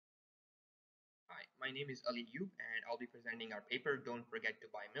My name is Ali Yub, and I'll be presenting our paper, Don't Forget to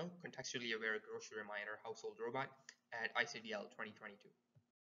Buy Milk, Contextually Aware Grocery Reminder Household Robot at ICDL 2022.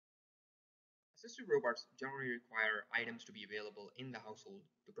 Assistive robots generally require items to be available in the household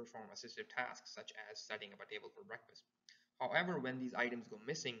to perform assistive tasks such as setting up a table for breakfast. However, when these items go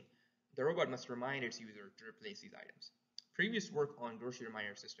missing, the robot must remind its user to replace these items. Previous work on grocery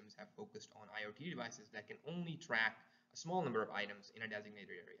reminder systems have focused on IoT devices that can only track a small number of items in a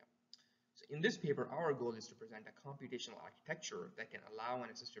designated area. So in this paper, our goal is to present a computational architecture that can allow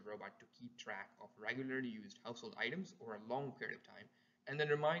an assistive robot to keep track of regularly used household items over a long period of time, and then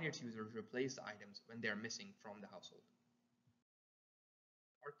remind its user to replace the items when they are missing from the household.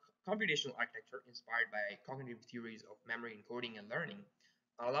 Our computational architecture, inspired by cognitive theories of memory encoding and learning,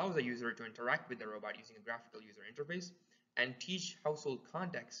 allows the user to interact with the robot using a graphical user interface and teach household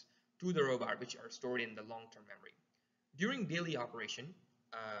contexts to the robot, which are stored in the long-term memory. During daily operation,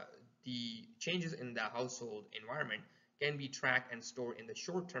 the changes in the household environment can be tracked and stored in the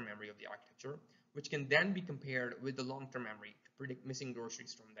short-term memory of the architecture, which can then be compared with the long-term memory to predict missing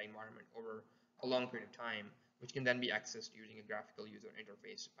groceries from the environment over a long period of time, which can then be accessed using a graphical user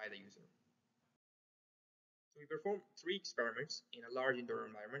interface by the user. So we performed 3 experiments in a large indoor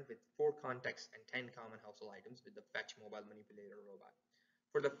environment with 4 contexts and 10 common household items with the Fetch mobile manipulator robot.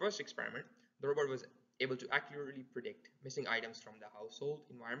 For the first experiment, the robot was able to accurately predict missing items from the household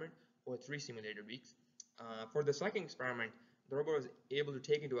environment over 3 simulated weeks. For the second experiment, the robot was able to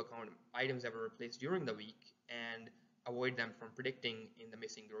take into account items that were replaced during the week and avoid them from predicting in the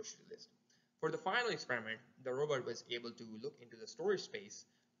missing grocery list. For the final experiment, the robot was able to look into the storage space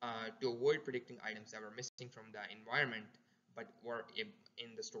to avoid predicting items that were missing from the environment but were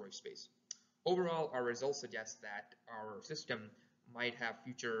in the storage space. Overall, our results suggest that our system might have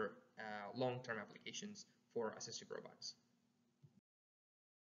future long-term applications for assistive robots.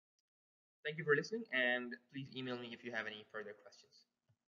 Thank you for listening, and please email me if you have any further questions.